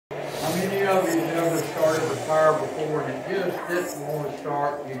fire before and it just didn't want to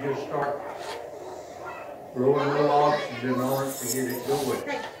start. You just start blowing a little oxygen on it to get it going.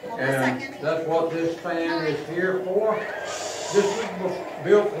 And that's what this fan is here for. This was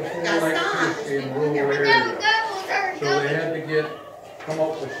built before electricity in rural areas. So they had to come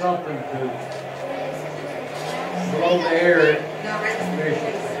up with something to blow the air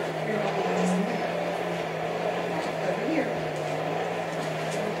efficiently.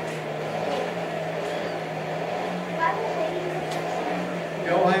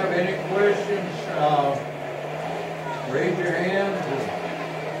 Y'all have any questions? Raise your hand.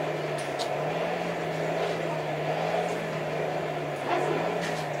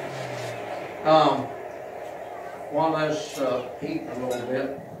 While that's heating a little bit,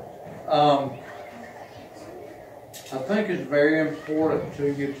 I think it's very important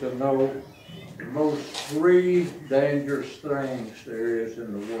to you to know the most 3 dangerous things there is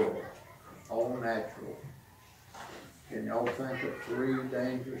in the world, all natural. Can y'all think of 3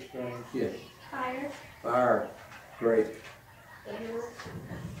 dangerous things? Yes. Fire. Fire. Great.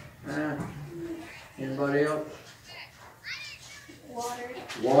 Anybody else? Water.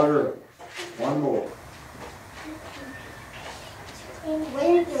 Water. One more.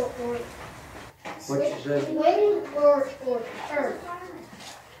 Wind or What you said? wind or earth.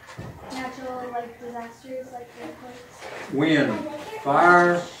 Natural disasters like earthquakes. Wind,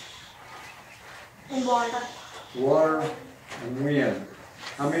 fire, And water. water, and wind.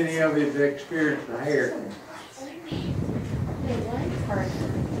 How many of you have experienced a hurricane?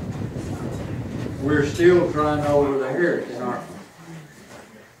 We're still trying over the hurricane, aren't we?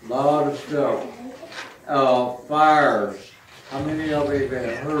 A lot of stuff. Fires. How many of you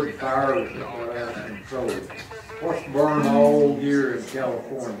have heard fires that are out of control? What's burned all year in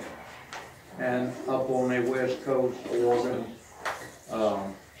California and up on the west coast, Oregon?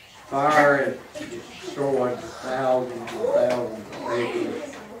 Fire has destroyed thousands and thousands of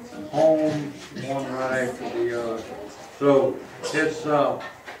acres, homes, one right after the other. So it's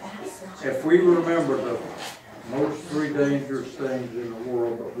if we remember the most 3 dangerous things in the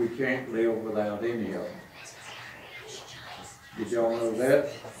world, but we can't live without any of them. Did y'all know that?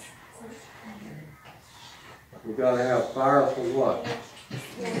 We gotta have fire for what?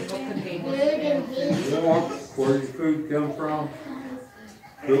 Warmth. Where does your food come from?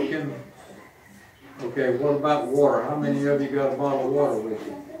 Cooking. Okay, what about water? How many of you got a bottle of water with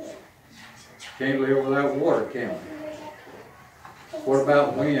you? Can't live without water, can we? What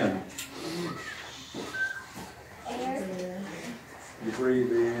about wind? You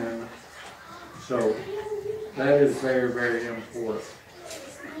breathe in. So that is very, very important.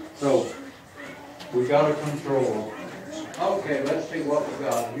 So we got to control them. Okay, let's see what we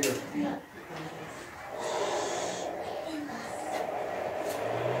got here.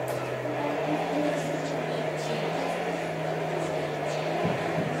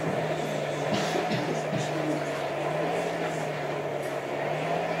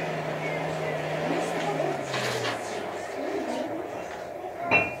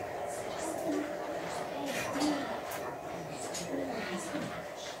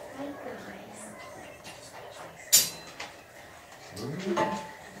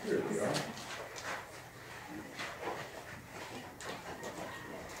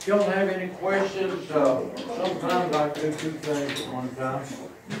 Y'all have any questions? Sometimes I do 2 things at one time.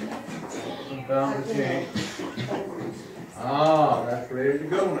 Sometimes I can't. That's ready to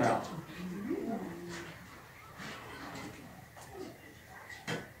go now.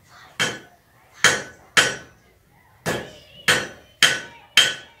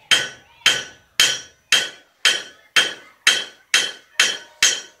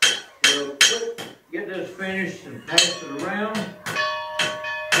 We'll get this finished and pass it around.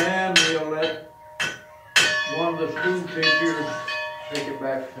 And we'll let one of the school teachers take it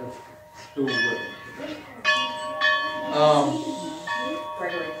back to school with them.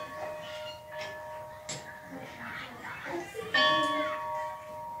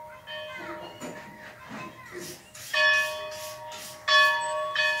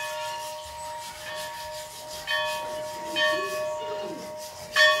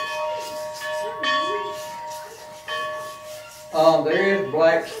 There is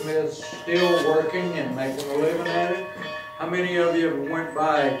blacksmiths still working and making a living at it. How many of you ever went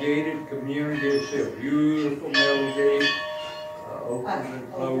by a gated community? It's a beautiful metal gate, opens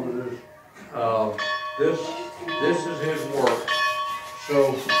and closes. This is his work.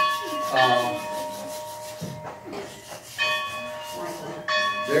 So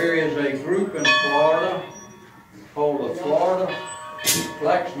there is a group in Florida called the Florida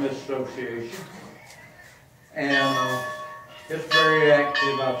Blacksmith Association, and it's very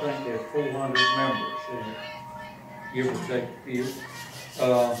active. I think there's 400 members in it. give or take a few.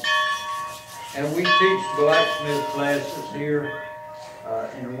 And we teach blacksmith classes here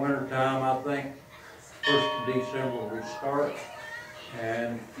in the wintertime. I think 1st of December we start.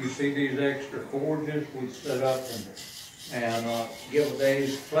 And you see these extra forges we set up and give a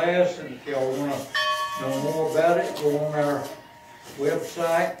day's class. And if y'all want to know more about it, go on our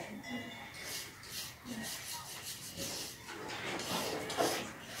website.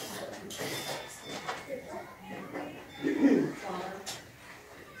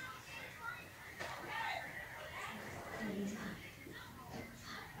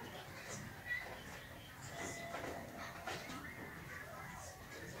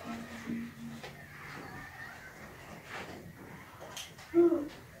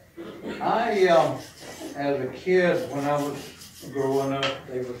 As a kid, when I was growing up,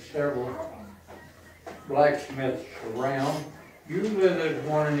 there were several blacksmiths around. Usually there's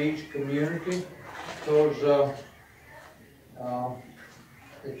one in each community, because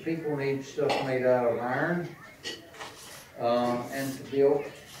the people need stuff made out of iron, and to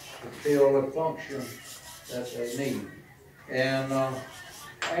fulfill the function that they need. And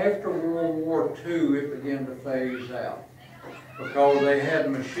after World War II, it began to phase out, because they had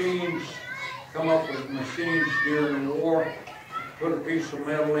machines, come up with machines during the war, put a piece of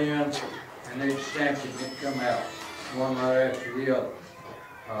metal in, and they'd stamp it and it'd come out, one right after the other.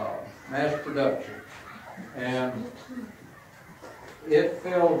 Mass production. And it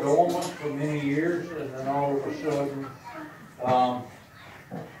fell dormant for many years, and then all of a sudden,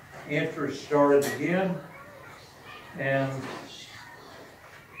 interest started again, and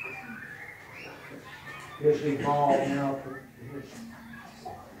it's evolved now to this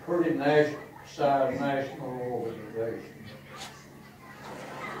pretty national organization.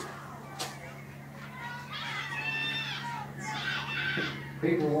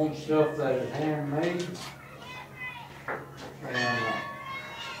 People want stuff that is handmade, and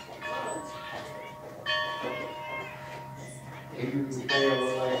you can pay a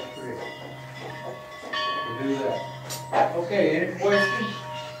little extra to do that. Okay, any questions?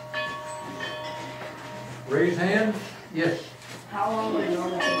 Raise hands. Yes. How long would it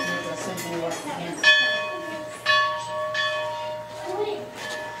normally take to make a simple like hammer?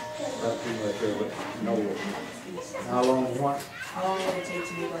 Not too much of it. No. How long? What? How long would it take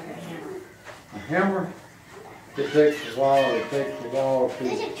to make like a hammer? A hammer? It takes a while. It takes a while to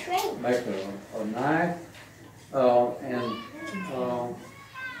make a knife. And a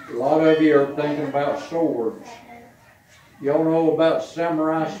lot of you are thinking about swords. Y'all know about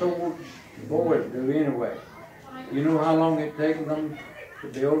samurai swords? The boys do anyway. You know how long it takes them to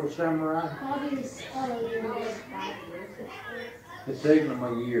build a samurai? It takes them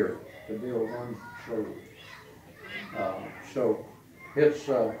a year to build one sword. So it's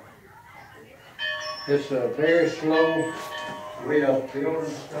a very slow way of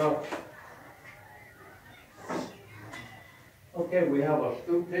building stuff. Okay, we have a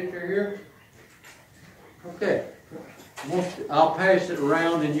school teacher here. Okay, I'll pass it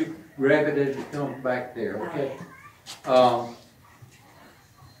around and you grab it as it comes back there. Okay.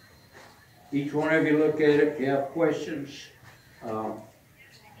 Each one of you look at it. If you have questions,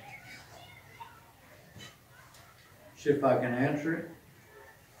 see if I can answer it.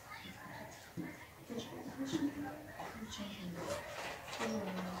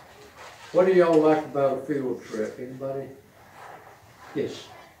 What do y'all like about a field trip? Anybody? Yes.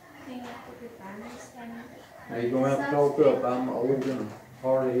 Now you're going to have to talk up. I'm old and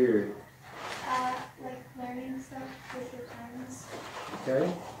hard to hear it. Like learning stuff with your friends.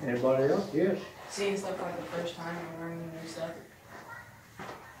 Okay. Anybody else? Yes. Seeing stuff like the first time and learning new stuff.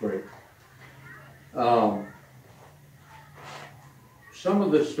 Great. Some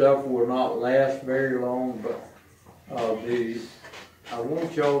of this stuff will not last very long, but I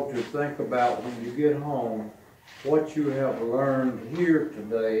want y'all to think about when you get home what you have learned here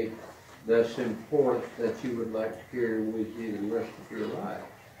today that's important that you would like to carry with you the rest of your life.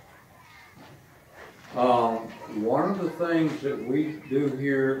 One of the things that we do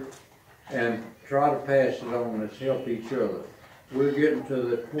here and try to pass it on is help each other. We're getting to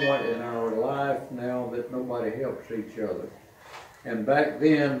the point in our life now that nobody helps each other. And back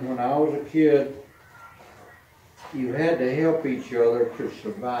then, when I was a kid, you had to help each other to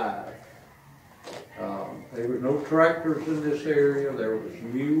survive. There were no tractors in this area. There was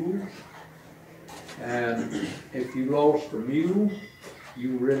mules. And if you lost a mule,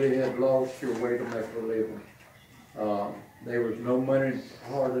 you really had lost your way to make a living. There was no money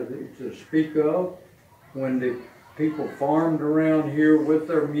hardly to speak of. When the people farmed around here with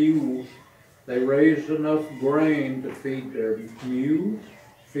their mules, they raised enough grain to feed their mules,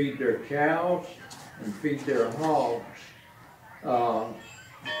 feed their cows, and feed their hogs.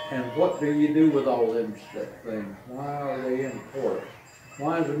 And what do you do with all them things? Why are they important?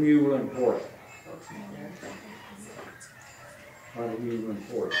 Why is a mule important? Why is a mule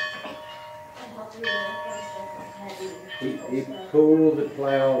important? He pulled the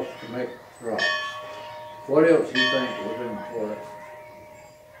plows to make crops. What else do you think was important?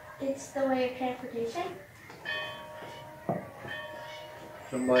 It's the way of transportation.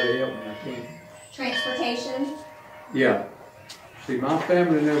 Somebody help me, I can't. Transportation. Yeah. See, my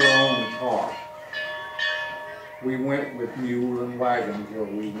family never owned a car. We went with mule and wagons where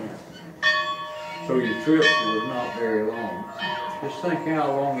we went. So your trip was not very long. Just think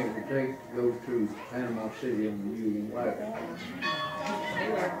how long it would take to go to Panama City in the mule and wagon.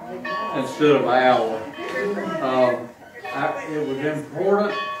 Instead of an hour. It was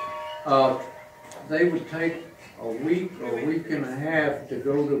important. They would take a week or a week and a half to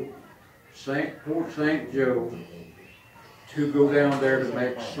go to Port St. Joe to go down there to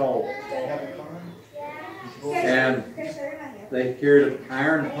make salt. And they carried an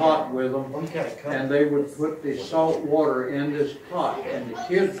iron pot with them, and they would put the salt water in this pot, and the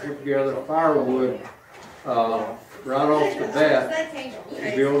kids would gather firewood right off the bat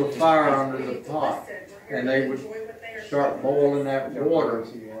to build a fire under the pot, and they would start boiling that water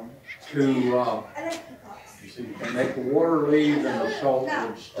to make the water leave and the salt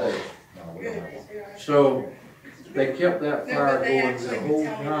would stay. So they kept that fire going the whole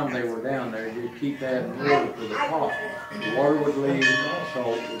time they were down there. You'd keep adding water to the pot. The water would leave and the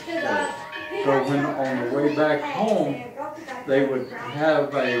salt would stay. So when on the way back home, they would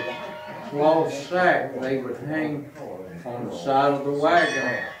have a cloth sack they would hang on the side of the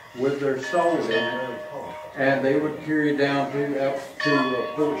wagon with their salt in it. And they would carry down to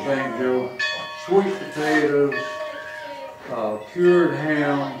Port St. Joe sweet potatoes, cured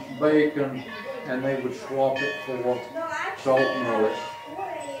ham, bacon, and they would swap it for salt millet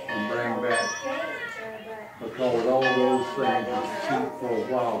and bring back, because all those things would keep for a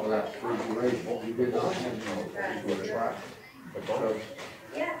while without refrigeration. You did not have no refrigeration.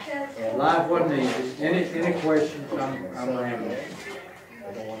 So life wasn't easy. Any questions? I'm rambling.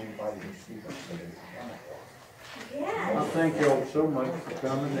 I thank y'all so much for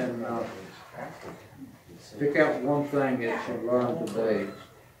coming, and pick out one thing that you learned today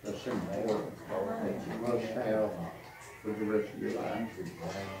that's important, that you must have for the rest of your life.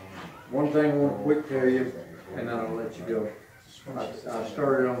 One thing I want to quick tell you, and then I'll let you go. I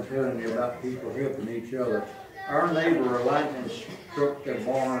started on telling you about people helping each other. Our neighbor, a lightning struck their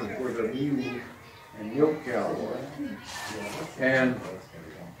barn where the mule and milk cow were, and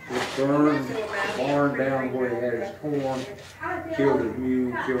it burned the barn down where he had his corn, killed his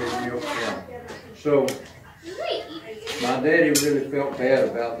mule, killed his milk cow. So my daddy really felt bad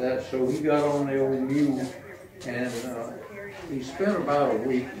about that, so he got on the old mule, and he spent about a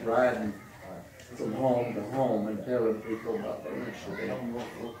week riding from home to home and telling people about the incident.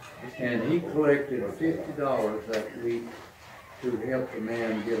 And he collected $50 that week to help the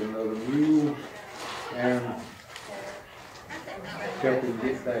man get another mule and help him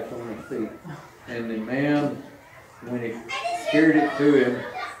get back on his feet. And the man, when he carried it to him,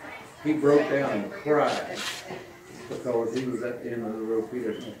 he broke down and cried because he was at the end of the rope. He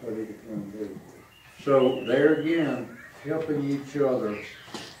didn't know what he was going to do. So there again, helping each other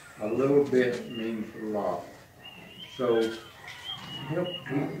a little bit means a lot. So help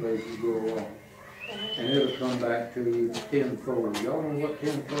people as you go along, and it'll come back to you tenfold. Y'all know what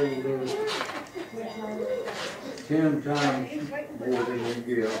tenfold is? 10 times more than you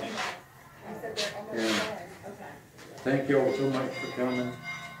give. And thank y'all so much for coming.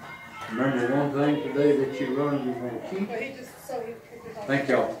 Remember one thing today that you learned you're going to keep. Thank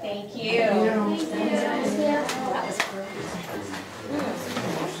y'all. Thank you.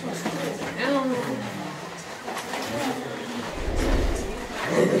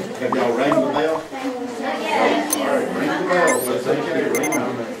 Have y'all rang the bell? Yes. All right, ring the bell. Let's take it. Ring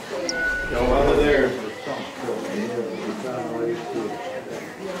them. Y'all over there.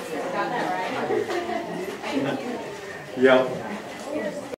 Yeah.